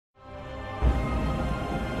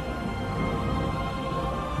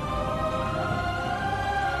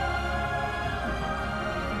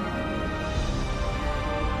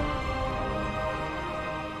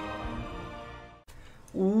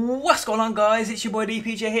What's going on, guys? It's your boy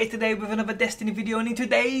DPJ here today with another Destiny video, and in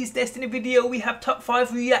today's Destiny video we have top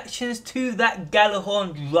 5 reactions to that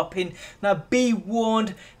Gjallarhorn dropping. Now be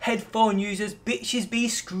warned, headphone users, bitches be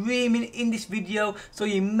screaming in this video, so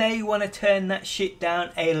you may want to turn that shit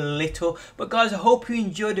down a little. But guys, I hope you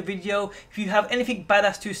enjoyed the video. If you have anything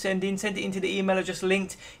badass to send it into the email address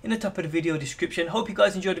linked in the top of the video description. Hope you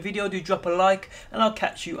guys enjoyed the video. Do drop a like and I'll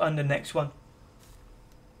catch you on the next one.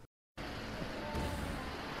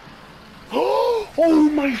 Oh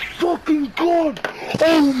my fucking god!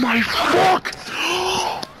 Oh my fuck!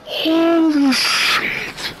 Holy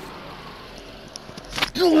shit!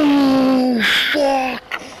 Oh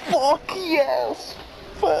fuck! Fuck yes!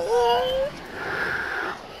 Fuck!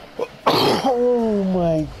 Oh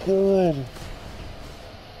my god!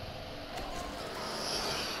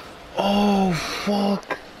 Oh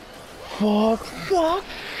fuck! Fuck! Fuck!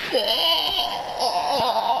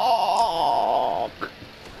 Fuck!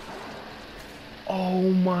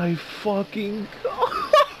 Oh my fucking god.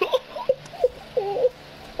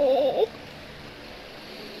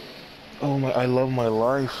 Oh my, I love my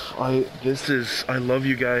life. I love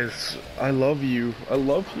you guys. I love you. I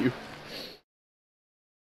love you.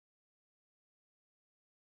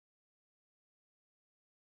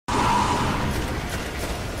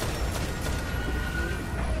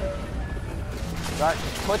 Right,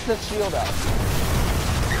 put the shield up.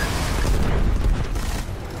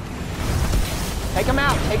 Take him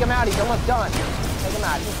out, he's almost done. Take him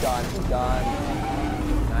out, he's done.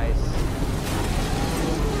 Nice.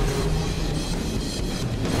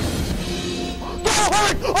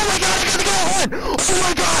 Gjallarhorn! Oh my god, I got the Gjallarhorn! Oh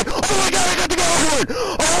my god, I got the Gjallarhorn!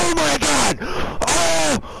 Oh my god!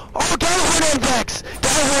 Oh, Gjallarhorn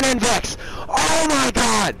Invex! Oh my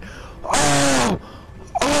god! Oh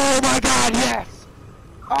my god, yes!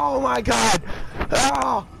 Oh my god!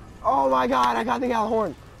 Oh my god, I got the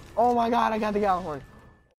Gjallarhorn! Oh my god, I got the Gjallarhorn.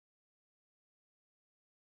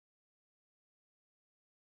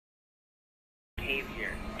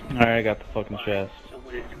 Alright, I got the fucking chest.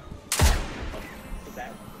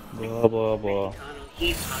 Blah blah blah.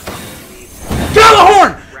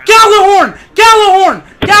 Gjallarhorn! Gjallarhorn! Gjallarhorn!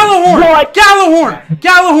 Gjallarhorn! Gjallarhorn!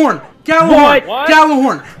 Gjallarhorn! Gjallarhorn!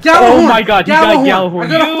 Gjallarhorn! Gjallarhorn! Oh my god, you got a Gjallarhorn. I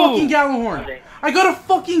got a fucking Gjallarhorn. I got a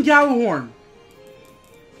fucking Gjallarhorn.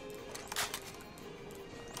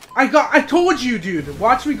 I told you, dude.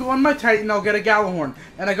 Watch me go on my Titan, I'll get a Gjallarhorn.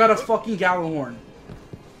 And I got a fucking Gjallarhorn.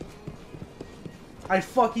 I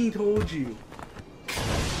fucking told you.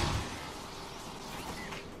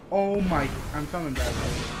 Oh my... I'm coming back.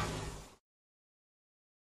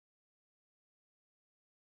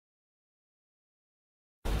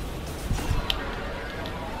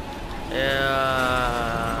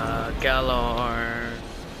 Yeah, Gjallarhorn.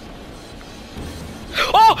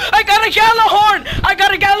 Oh, I got a Gjallarhorn! I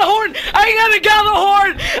got a Gjallarhorn! I got a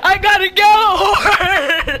Gjallarhorn! I got a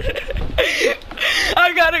Gjallarhorn!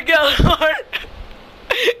 I got a Gjallarhorn!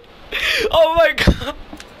 Oh my god!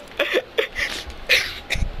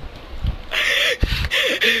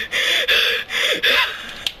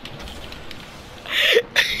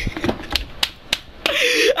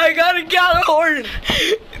 I got a Gjallarhorn!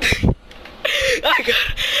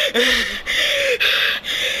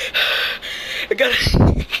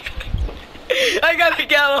 I got a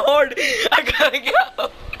Gjallarhorn! I got a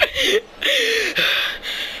Gjallarhorn!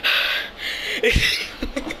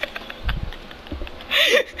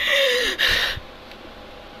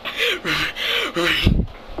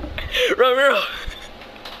 Run.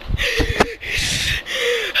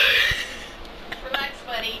 Relax,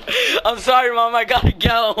 buddy. I'm sorry, Mom. I got a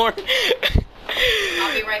Gjallarhorn.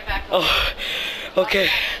 I'll be right back. Oh, okay.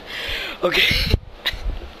 I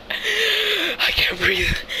can't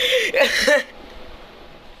breathe.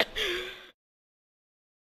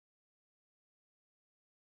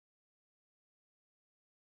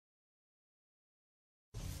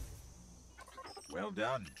 Well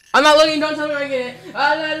done. I'm not looking, don't tell me I get it.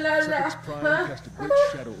 Seconds prior cast a great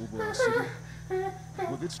shadow over our city.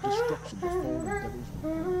 With its destruction, the fallen devils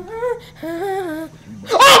will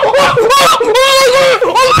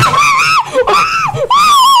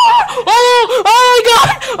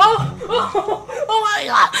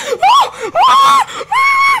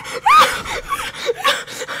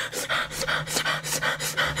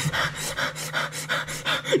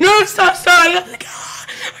No, stop, I got the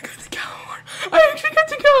Gjallarhorn. I actually got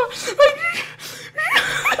the Gjallarhorn.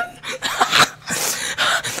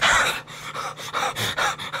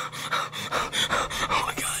 Oh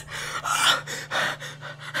my god.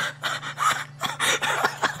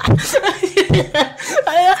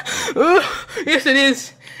 Yes, it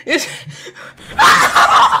is. Yes.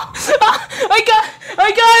 I got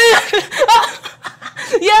it.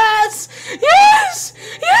 Yes! Yes!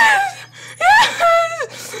 Yes!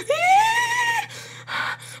 Yes!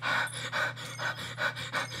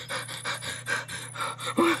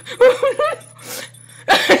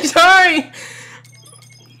 Yes! Sorry!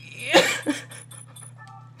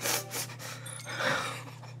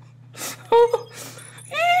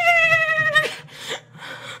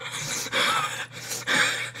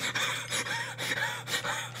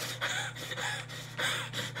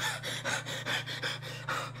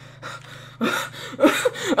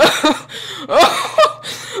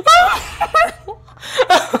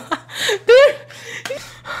 Dude,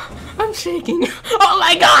 I'm shaking. Oh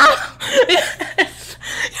my god! Yes!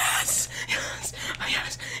 Yes! Yes! Oh,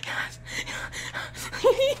 yes!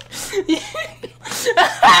 Yes!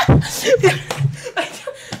 Yes!